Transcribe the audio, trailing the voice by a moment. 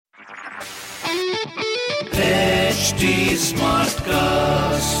HT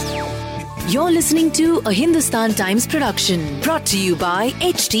Smartcast. You're listening to a Hindustan Times production brought to you by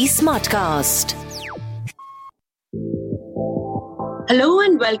HT Smartcast. Hello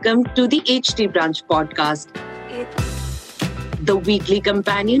and welcome to the HT Branch podcast, the weekly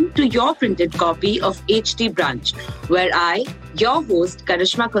companion to your printed copy of HT Branch, where I, your host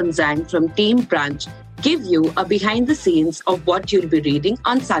Karishma Kunzang from Team Branch, give you a behind the scenes of what you'll be reading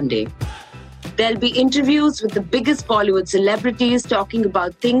on Sunday. There'll be interviews with the biggest Bollywood celebrities talking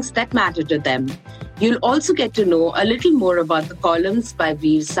about things that matter to them. You'll also get to know a little more about the columns by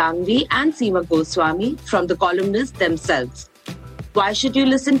Veer Sangvi and Seema Goswami from the columnists themselves. Why should you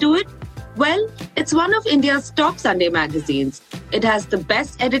listen to it? Well, it's one of India's top Sunday magazines. It has the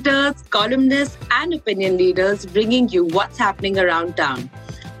best editors, columnists, and opinion leaders bringing you what's happening around town.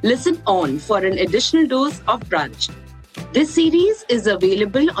 Listen on for an additional dose of brunch. This series is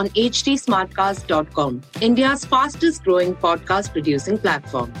available on htsmartcast.com, India's fastest growing podcast producing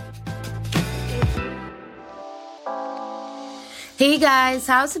platform. Hey guys,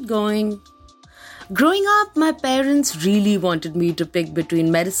 how's it going? Growing up, my parents really wanted me to pick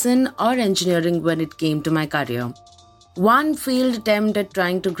between medicine or engineering when it came to my career. One failed attempt at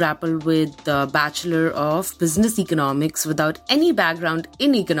trying to grapple with the Bachelor of Business Economics without any background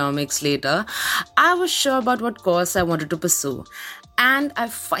in economics later, I was sure about what course I wanted to pursue. And I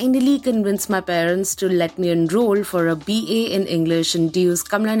finally convinced my parents to let me enroll for a BA in English in DU's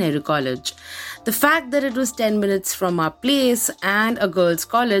Kamala Nehru College. The fact that it was 10 minutes from our place and a girls'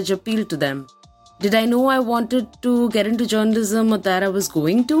 college appealed to them. Did I know I wanted to get into journalism or that I was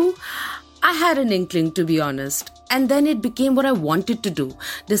going to? I had an inkling, to be honest. And then it became what I wanted to do,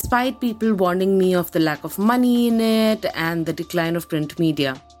 despite people warning me of the lack of money in it and the decline of print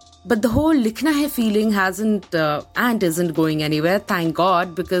media. But the whole likhna hai feeling isn't going anywhere, thank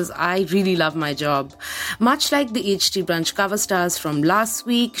God, because I really love my job. Much like the HT Branch cover stars from last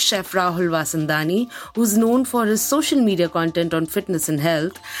week, Chef Rahul Vasandani, who's known for his social media content on fitness and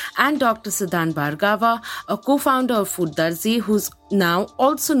health, and Dr. Siddhant Bhargava, a co-founder of Food Darzi, who's now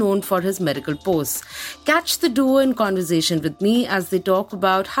also known for his medical posts. Catch the duo in conversation with me as they talk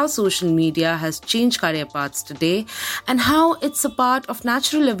about how social media has changed career paths today and how it's a part of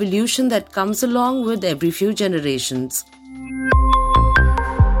natural evolution that comes along with every few generations.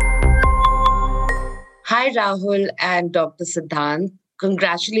 Hi, Rahul and Dr. Siddhant.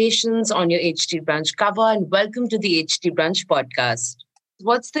 Congratulations on your HT Branch cover and welcome to the HT Branch podcast.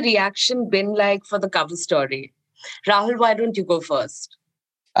 What's the reaction been like for the cover story? Rahul, why don't you go first?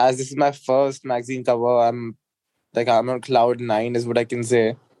 As this is my first magazine cover, I'm on cloud 9 is what I can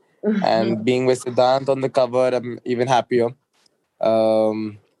say. And being with Siddhant on the cover, I'm even happier.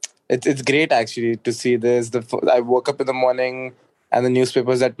 It's great actually to see this. I woke up in the morning and the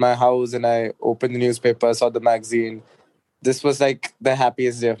newspaper's at my house and I opened the newspaper, saw the magazine. This was like the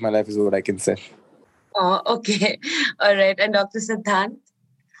happiest day of my life is what I can say. Oh, okay. All right. And Dr. Siddhant?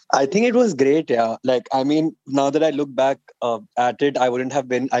 I think it was great, yeah. Now that I look back at it, I wouldn't have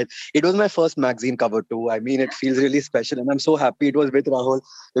been... It was my first magazine cover too. It feels really special and I'm so happy it was with Rahul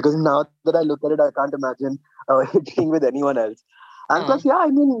because now that I look at it, I can't imagine it being with anyone else. And plus, my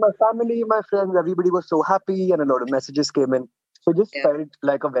family, my friends, everybody was so happy and a lot of messages came in. So it just felt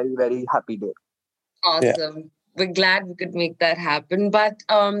like a very, very happy day. Awesome. Yeah. We're glad we could make that happen. But,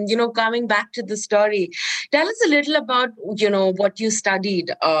 coming back to the story, tell us a little about, what you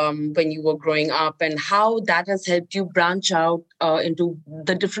studied when you were growing up and how that has helped you branch out into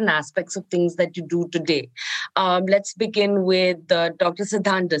the different aspects of things that you do today. Let's begin with Dr.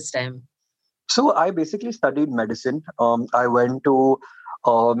 Siddhant this time. So I basically studied medicine. I went to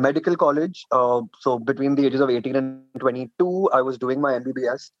medical college. So between the ages of 18 and 22, I was doing my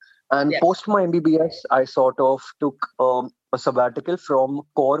MBBS. And post my MBBS, I sort of took a sabbatical from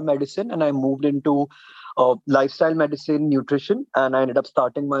core medicine and I moved into lifestyle medicine, nutrition. And I ended up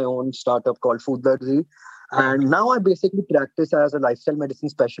starting my own startup called Food Darzi. And now I basically practice as a lifestyle medicine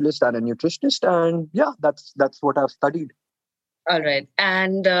specialist and a nutritionist. And that's what I've studied. All right.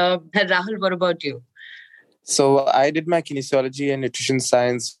 And Rahul, what about you? So I did my kinesiology and nutrition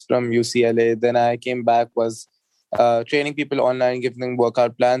science from UCLA. Then I came back, was training people online, giving them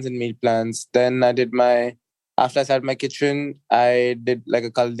workout plans and meal plans. Then after I started my kitchen, I did like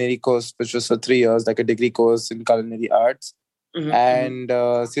a culinary course, which was for 3 years, like a degree course in culinary arts. Mm-hmm.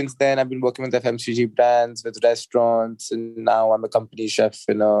 And since then, I've been working with FMCG brands, with restaurants, and now I'm a company chef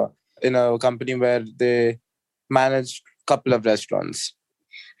in a company where they manage a couple of restaurants.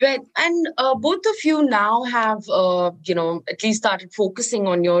 Right. And both of you now have, at least started focusing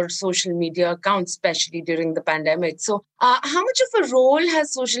on your social media accounts, especially during the pandemic. So how much of a role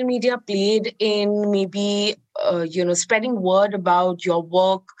has social media played in maybe, spreading word about your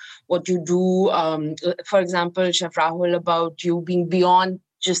work, what you do? For example, Chef Rahul, about you being beyond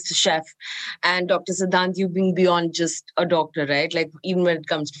just a chef, and Dr. Siddhant, you being beyond just a doctor, right? Like even when it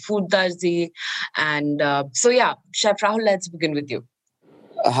comes to food darzi. And Chef Rahul, let's begin with you.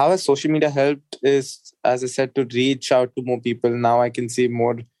 How has social media helped is, as I said, to reach out to more people. Now I can see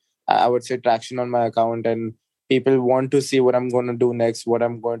more, I would say, traction on my account, and people want to see what I'm going to do next, what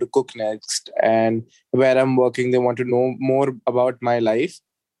I'm going to cook next, and where I'm working. They want to know more about my life.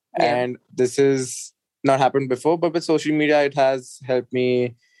 Yeah. And this is not happened before, but with social media, it has helped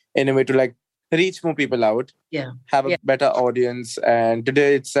me in a way to like reach more people out, have a better audience. And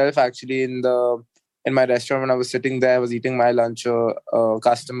today itself, actually, in my restaurant, when I was sitting there, I was eating my lunch. A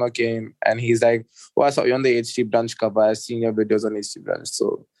customer came and he's like, "Oh, I saw you on the HT Brunch cover. I've seen your videos on HT Brunch."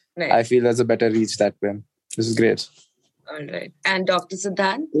 So nice. I feel there's a better reach that way. This is great. All right. And Dr.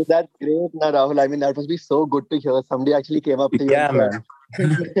 Siddhant? That's great, Rahul. I mean, that must be so good to hear. Somebody actually came up to you. Yeah, man.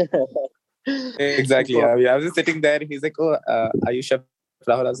 Exactly. Yeah. I was just sitting there. He's like, "Oh, are you Chef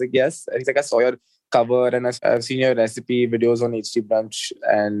Rahul?" I was like, "Yes." And he's like, "I saw your cover and I've seen your recipe videos on HT Brunch,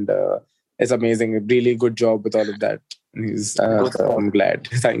 and it's amazing. A really good job with all of that." I'm glad.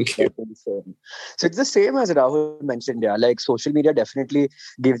 Thank you. So it's the same as Rahul mentioned. Yeah, like social media definitely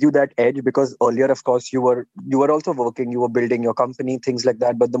gives you that edge, because earlier, of course, you were also working, you were building your company, things like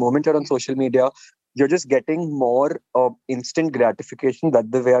that. But the moment you're on social media, you're just getting more instant gratification. That's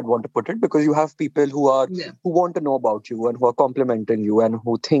the way I'd want to put it, because you have people who want to know about you and who are complimenting you and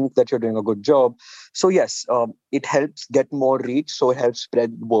who think that you're doing a good job. So yes, it helps get more reach. So it helps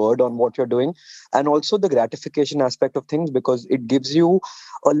spread word on what you're doing, and also the gratification aspect of things, because it gives you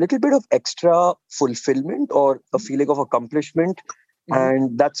a little bit of extra fulfillment or a feeling of accomplishment,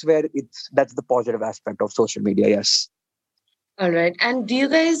 and that's the positive aspect of social media. Yes. All right. And do you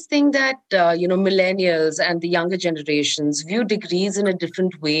guys think that, millennials and the younger generations view degrees in a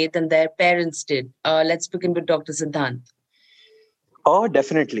different way than their parents did? Let's begin with Dr. Siddhant. Oh,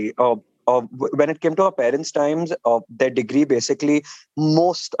 definitely. When it came to our parents' times, their degree basically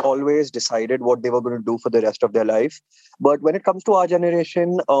most always decided what they were going to do for the rest of their life. But when it comes to our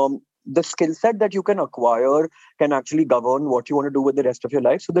generation, the skill set that you can acquire can actually govern what you want to do with the rest of your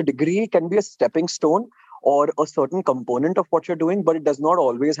life. So the degree can be a stepping stone or a certain component of what you're doing, but it does not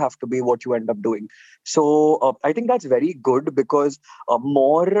always have to be what you end up doing. So I think that's very good, because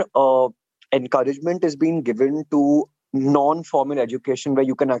more encouragement is being given to non-formal education, where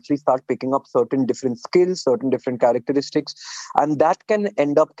you can actually start picking up certain different skills, certain different characteristics, and that can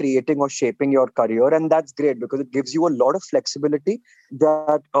end up creating or shaping your career. And that's great, because it gives you a lot of flexibility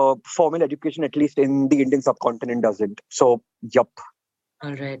that formal education, at least in the Indian subcontinent, doesn't. So, yup.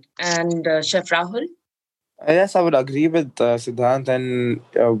 All right. And Chef Rahul? Yes, I would agree with Siddhant. And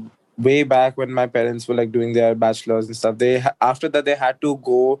way back when my parents were like doing their bachelors and stuff, after that they had to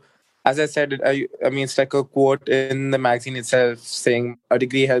go. As I said, I mean, it's like a quote in the magazine itself saying a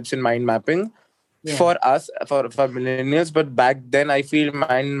degree helps in mind mapping for us, for millennials. But back then, I feel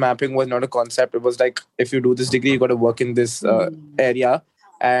mind mapping was not a concept. It was like, if you do this degree, you got to work in this area.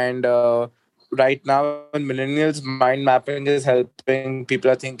 And right now, in millennials, mind mapping is helping. People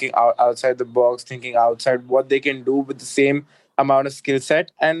are thinking outside the box, thinking outside what they can do with the same amount of skill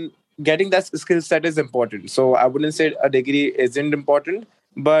set. And getting that skill set is important. So I wouldn't say a degree isn't important,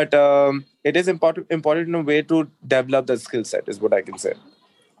 but it is important in a way to develop the skill set, is what I can say.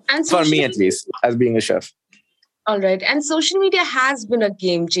 And for me, at least, as being a chef. All right. And social media has been a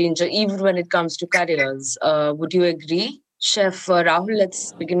game changer, even when it comes to careers. Would you agree? Chef Rahul,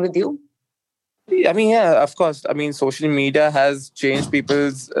 let's begin with you. I mean, yeah, of course. I mean, social media has changed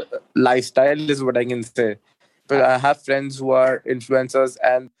people's lifestyle, is what I can say. But I have friends who are influencers,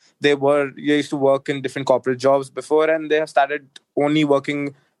 and they used to work in different corporate jobs before, and they have started only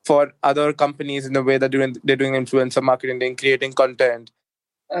working for other companies in the way that they're doing influencer marketing, creating content.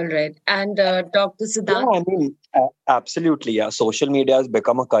 All right. And Dr. Siddhant? Yeah, I mean, absolutely. Yeah. Social media has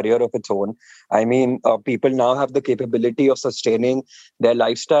become a career of its own. I mean, people now have the capability of sustaining their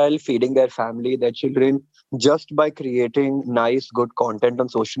lifestyle, feeding their family, their children, just by creating nice, good content on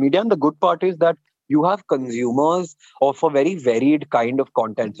social media. And the good part is that you have consumers of a very varied kind of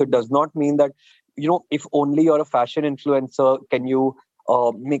content. So it does not mean that, if only you're a fashion influencer, can you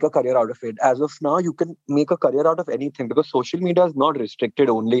make a career out of it. As of now, you can make a career out of anything, because social media is not restricted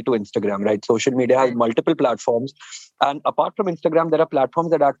only to Instagram, right? Social media has multiple platforms. And apart from Instagram, there are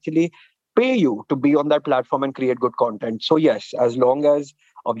platforms that actually pay you to be on that platform and create good content. So yes, as long as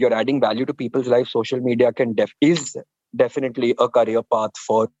you're adding value to people's lives, social media is definitely a career path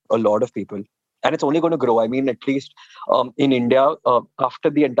for a lot of people. And it's only going to grow. I mean, at least in India, after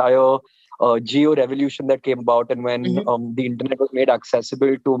the entire geo revolution that came about, and when the internet was made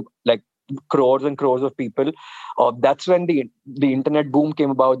accessible to like crores and crores of people, that's when the internet boom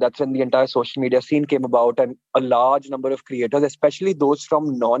came about. That's when the entire social media scene came about, and a large number of creators, especially those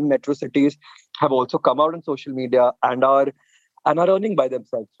from non-metro cities, have also come out on social media and are earning by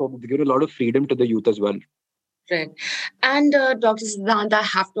themselves. So they give a lot of freedom to the youth as well. Right. And Dr. Siddhant, I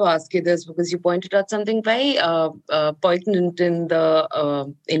have to ask you this because you pointed out something very poignant in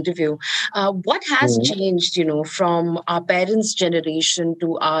the interview. What has changed, from our parents' generation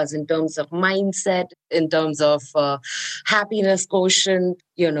to ours in terms of mindset, in terms of happiness quotient,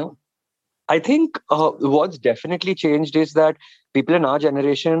 I think what's definitely changed is that people in our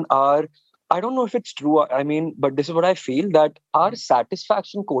generation are, I don't know if it's true, I mean, but this is what I feel, that our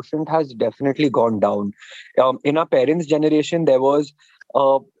satisfaction quotient has definitely gone down. In our parents' generation, there was,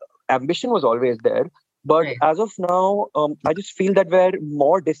 ambition was always there. But as of now, I just feel that we're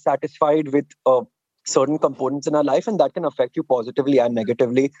more dissatisfied with certain components in our life, and that can affect you positively and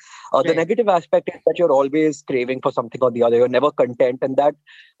negatively. The negative aspect is that you're always craving for something or the other. You're never content, and that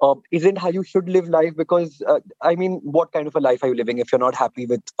isn't how you should live life, because I mean, what kind of a life are you living if you're not happy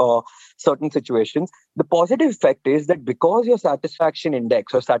with certain situations? The positive effect is that because your satisfaction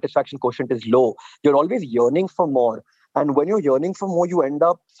index or satisfaction quotient is low, you're always yearning for more. And when you're yearning for more, you end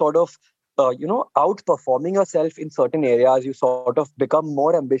up sort of outperforming yourself in certain areas. You sort of become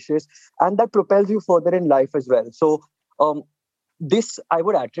more ambitious, and that propels you further in life as well. So this, I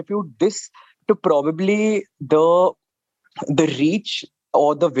would attribute this to probably the reach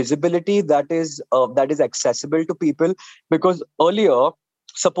or the visibility that is accessible to people. Because earlier,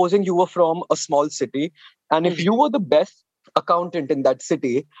 supposing you were from a small city, and if you were the best accountant in that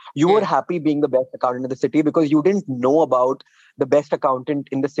city, you were happy being the best accountant in the city, because you didn't know about the best accountant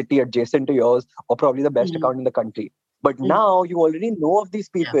in the city adjacent to yours, or probably the best accountant in the country. But now you already know of these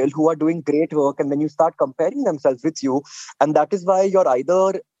people who are doing great work, and then you start comparing themselves with you. And that is why you're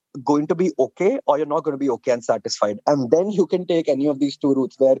either going to be okay or you're not going to be okay and satisfied. And then you can take any of these two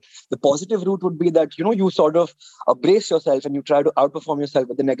routes, where the positive route would be that, you sort of brace yourself and you try to outperform yourself.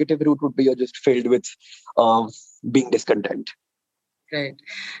 But the negative route would be you're just filled with being discontent. Right.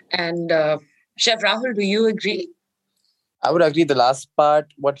 And Chef Rahul, do you agree? I would agree. The last part,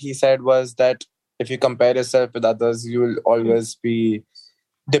 what he said was that if you compare yourself with others, you will always be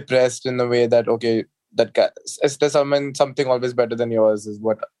depressed in the way that, okay, is there something always better than yours, is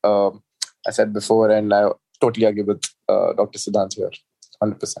what I said before. And I totally agree with Dr. Siddhant here,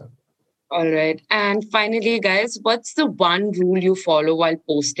 100%. All right. And finally, guys, what's the one rule you follow while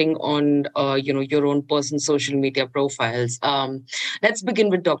posting on, your own personal social media profiles? Let's begin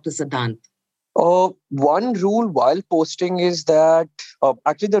with Dr. Siddhant. One rule while posting is that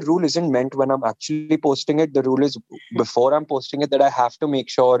actually the rule isn't meant when I'm actually posting it. The rule is before I'm posting it, that I have to make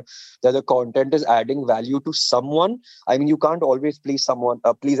sure that the content is adding value to someone. I mean, you can't always please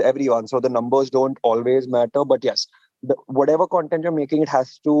everyone. So the numbers don't always matter. But yes, whatever content you're making, it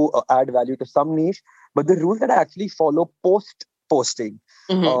has to add value to some niche. But the rule that I actually follow posting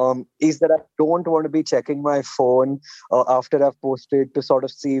is that I don't want to be checking my phone after I've posted to sort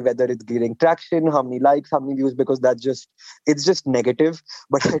of see whether it's getting traction, how many likes, how many views, because it's just negative.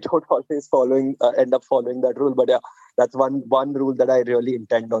 But I don't always end up following that rule. But yeah, that's one rule that I really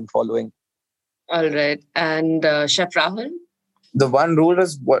intend on following. All right. And Chef Rahul? The one rule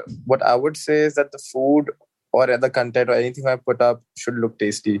is what I would say is that the food or other content or anything I put up should look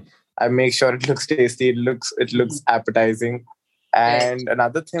tasty. I make sure it looks tasty. It looks appetizing. And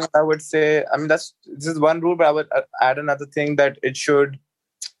another thing I would say, I mean, this is one rule, but I would add another thing, that it should,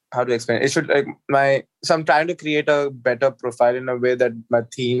 how to explain? It should so I'm trying to create a better profile in a way that my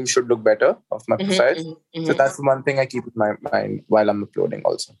theme should look better of my profile. So that's one thing I keep in my mind while I'm uploading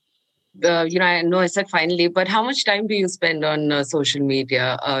also. I know I said finally, but how much time do you spend on social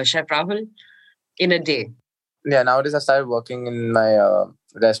media, Chef Rahul, in a day? Yeah, nowadays I started working in my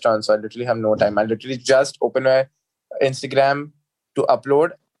restaurant, so I literally have no time. I literally just open my Instagram to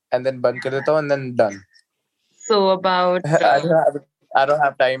upload and then ban kar deta hu and then done. So about I don't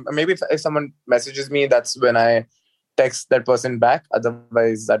have time. Maybe if someone messages me, that's when I text that person back.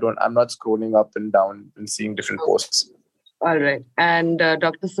 Otherwise, I'm not scrolling up and down and seeing different posts. All right. And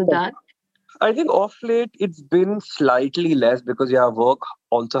Dr. Siddhant? I think off late it's been slightly less because work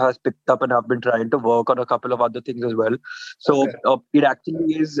also has picked up and I've been trying to work on a couple of other things as well. So it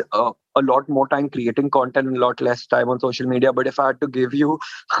actually is a lot more time creating content and a lot less time on social media. But if I had to give you,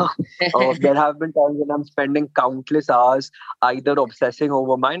 there have been times when I'm spending countless hours either obsessing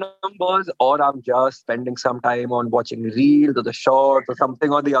over my numbers or I'm just spending some time on watching reels or the shorts or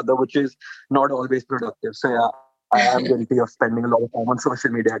something or the other, which is not always productive. So yeah, I am guilty of spending a lot of time on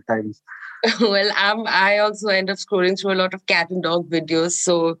social media at times. Well, I also end up scrolling through a lot of cat and dog videos.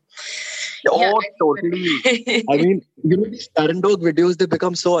 So, totally. I mean, these cat and dog videos, they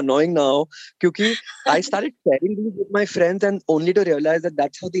become so annoying now. Because I started sharing these with my friends and only to realize that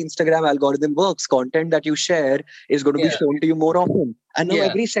that's how the Instagram algorithm works. Content that you share is going to be shown to you more often. And now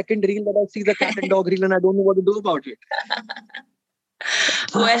every second reel that I see is a cat and dog reel and I don't know what to do about it.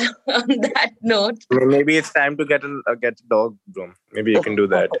 Well, on that note, maybe it's time to get a dog room. Maybe you can do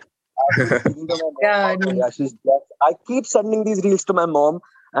that. I keep sending these reels to my mom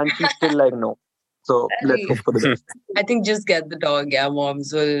and she's still like, no. So let's hope for the best. I think just get the dog. Yeah,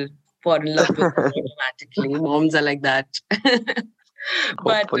 moms will fall in love with it automatically. Moms are like that.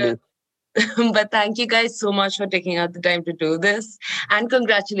 But thank you guys so much for taking out the time to do this. And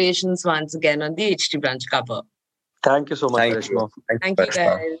congratulations once again on the HT Brunch cover. Thank you so much, Karishma. Thank you,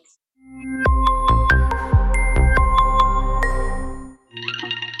 guys.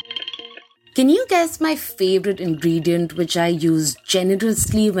 Can you guess my favorite ingredient which I use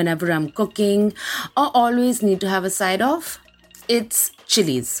generously whenever I'm cooking or always need to have a side of? It's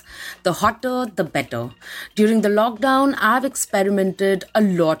chilies. The hotter, the better. During the lockdown, I've experimented a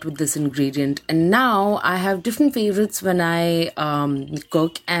lot with this ingredient and now I have different favorites when I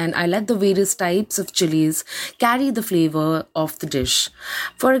cook and I let the various types of chilies carry the flavor of the dish.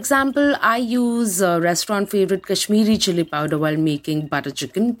 For example, I use restaurant favorite Kashmiri chili powder while making butter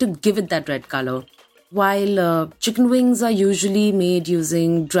chicken to give it that red color. While chicken wings are usually made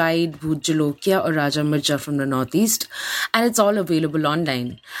using dried bhoot jalokia or raja mircha from the northeast, and it's all available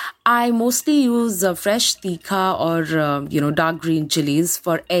online. I mostly use fresh tikha or dark green chilies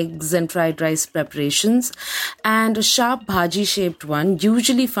for eggs and fried rice preparations, and a sharp bhaji shaped one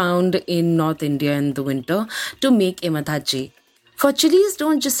usually found in North India in the winter to make imathaji. For chilies,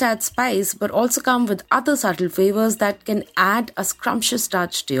 don't just add spice, but also come with other subtle flavors that can add a scrumptious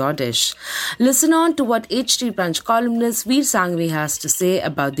touch to your dish. Listen on to what HT Brunch columnist Veer Sanghvi has to say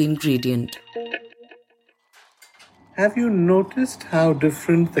about the ingredient. Have you noticed how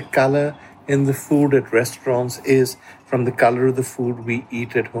different the color in the food at restaurants is from the color of the food we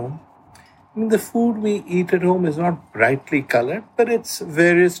eat at home? I mean, the food we eat at home is not brightly colored, but it's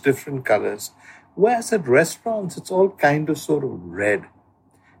various different colors. Whereas at restaurants, it's all kind of sort of red.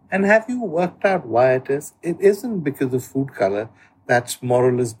 And have you worked out why it is? It isn't because of food color. That's more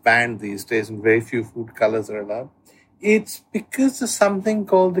or less banned these days and very few food colors are allowed. It's because of something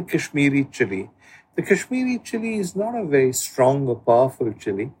called the Kashmiri chili. The Kashmiri chili is not a very strong or powerful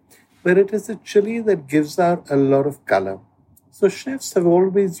chili, but it is a chili that gives out a lot of color. So chefs have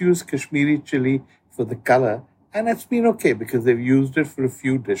always used Kashmiri chili for the color, and it's been okay because they've used it for a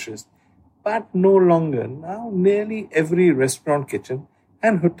few dishes. But no longer. Now nearly every restaurant kitchen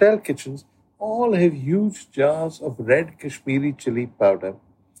and hotel kitchens all have huge jars of red Kashmiri chili powder.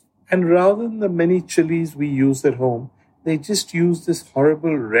 And rather than the many chilies we use at home, they just use this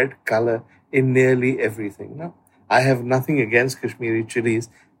horrible red color in nearly everything. Now, I have nothing against Kashmiri chilies.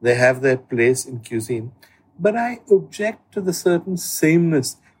 They have their place in cuisine. But I object to the certain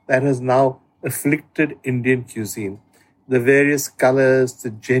sameness that has now afflicted Indian cuisine. The various colors,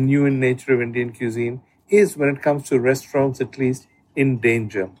 the genuine nature of Indian cuisine is, when it comes to restaurants at least, in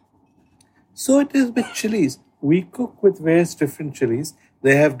danger. So it is with chilies. We cook with various different chilies.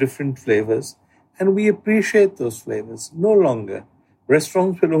 They have different flavors and we appreciate those flavors. No longer.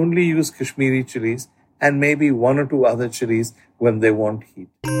 Restaurants will only use Kashmiri chilies and maybe one or two other chilies when they want heat.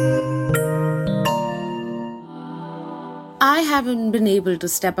 I haven't been able to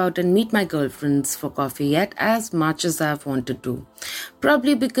step out and meet my girlfriends for coffee yet as much as I've wanted to.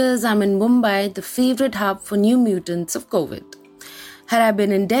 Probably because I'm in Mumbai, the favorite hub for new mutants of COVID. Had I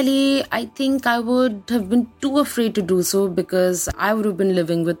been in Delhi, I think I would have been too afraid to do so because I would have been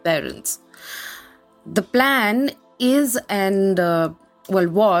living with parents. The plan is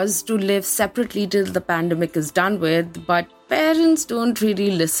was to live separately till the pandemic is done with, but parents don't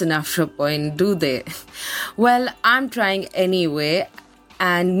really listen after a point, do they? Well, I'm trying anyway.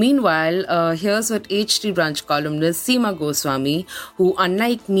 And meanwhile, here's what HT Brunch columnist Seema Goswami, who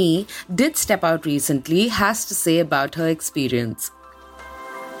unlike me did step out recently, has to say about her experience.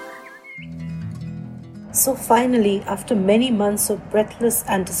 So finally, after many months of breathless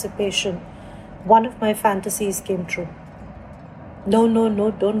anticipation, one of my fantasies came true. No,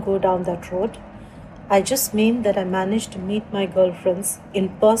 don't go down that road. I just mean that I managed to meet my girlfriends in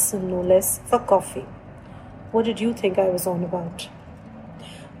person, no less, for coffee. What did you think I was on about?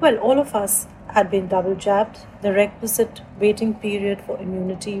 Well, all of us had been double jabbed, the requisite waiting period for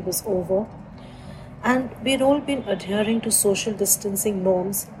immunity was over, and we'd all been adhering to social distancing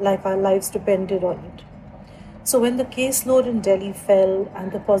norms like our lives depended on it. So when the caseload in Delhi fell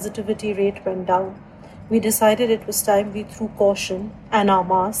and the positivity rate went down, we decided it was time we threw caution and our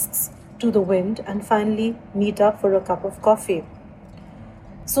masks to the wind and finally meet up for a cup of coffee.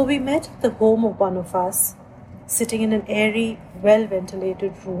 So we met at the home of one of us, sitting in an airy,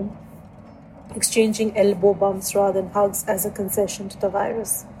 well-ventilated room, exchanging elbow bumps rather than hugs as a concession to the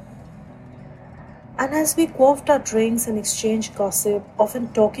virus. And as we quaffed our drinks and exchanged gossip,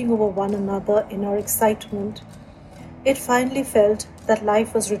 often talking over one another in our excitement, it finally felt that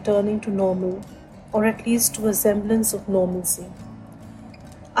life was returning to normal, or at least to a semblance of normalcy.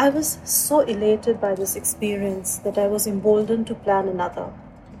 I was so elated by this experience that I was emboldened to plan another,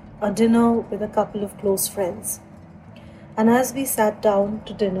 a dinner with a couple of close friends. And as we sat down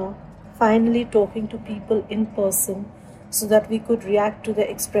to dinner, finally talking to people in person so that we could react to their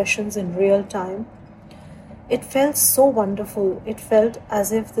expressions in real time, it felt so wonderful. It felt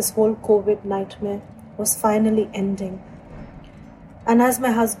as if this whole COVID nightmare was finally ending. And as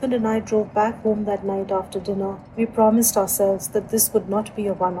my husband and I drove back home that night after dinner, we promised ourselves that this would not be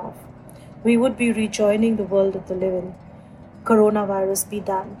a one-off. We would be rejoining the world of the living. Coronavirus be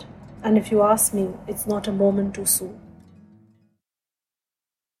damned. And if you ask me, it's not a moment too soon.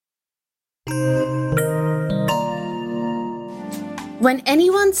 When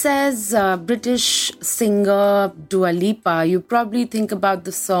anyone says British singer Dua Lipa, you probably think about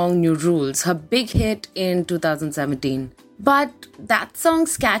the song New Rules, her big hit in 2017. But that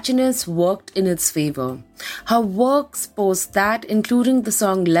song's catchiness worked in its favor. Her works post that, including the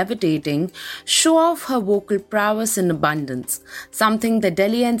song Levitating, show off her vocal prowess in abundance, something the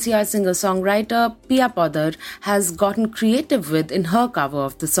Delhi NCR singer-songwriter Pia Poddar has gotten creative with in her cover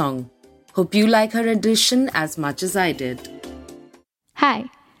of the song. Hope you like her edition as much as I did. Hi,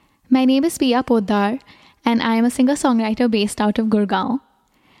 my name is Pia Poddar and I am a singer-songwriter based out of Gurgaon.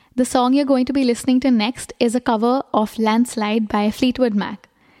 The song you're going to be listening to next is a cover of Landslide by Fleetwood Mac.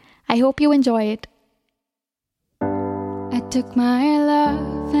 I hope you enjoy it. I took my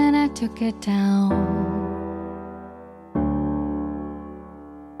love and I took it down.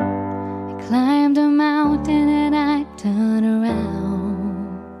 I climbed a mountain and I turned around.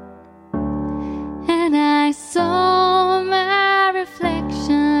 And I saw my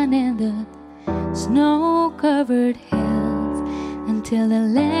reflection in the snow-covered hills until the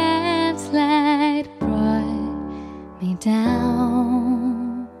landslide brought me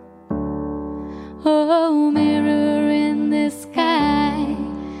down. Oh, mirror in the sky,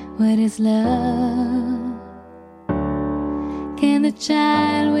 what is love? Can the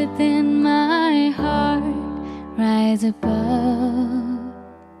child within my heart rise above?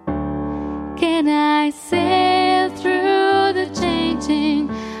 Can I sail through the changing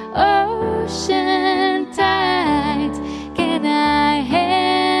ocean tides? Can I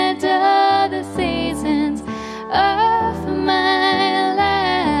handle the seasons of my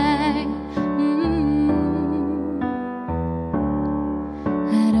life?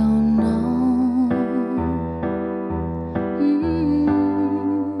 I don't know.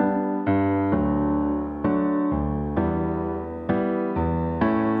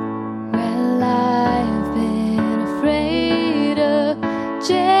 Well, I've been afraid of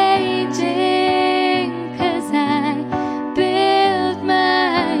changing, 'cause I built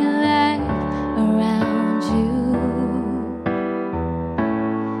my life around you.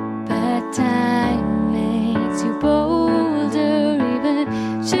 But time makes you bolder, even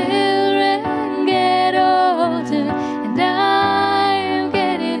children get older, and I'm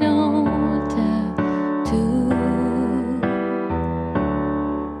getting older too.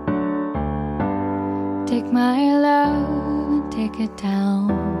 Take my love and take it down.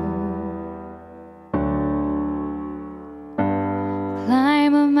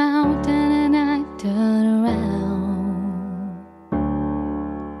 Climb a mountain and I turn around.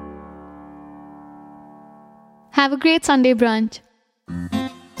 Have a great Sunday brunch.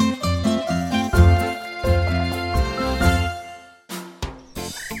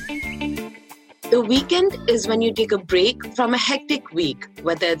 The weekend is when you take a break from a hectic week,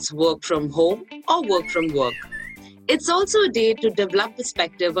 whether it's work from home or work from work. It's also a day to develop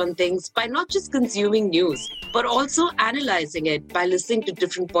perspective on things by not just consuming news, but also analyzing it by listening to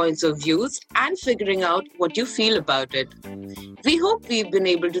different points of views and figuring out what you feel about it. We hope we've been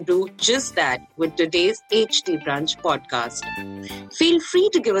able to do just that with today's HT Brunch podcast. Feel free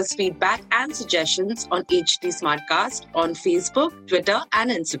to give us feedback and suggestions on HT Smartcast on Facebook, Twitter, and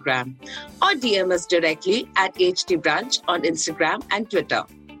Instagram, or DM us directly at HT Brunch on Instagram and Twitter.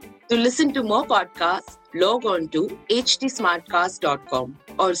 To listen to more podcasts, log on to htsmartcast.com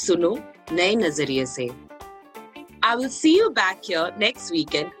or suno Naye Nazariye Se. I will see you back here next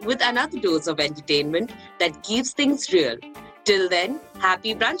weekend with another dose of entertainment that keeps things real. Till then,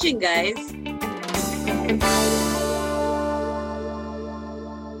 happy brunching, guys.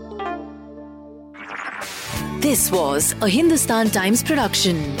 This was a Hindustan Times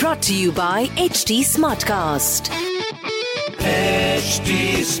production brought to you by HT Smartcast.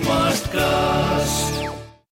 HT Smartcast.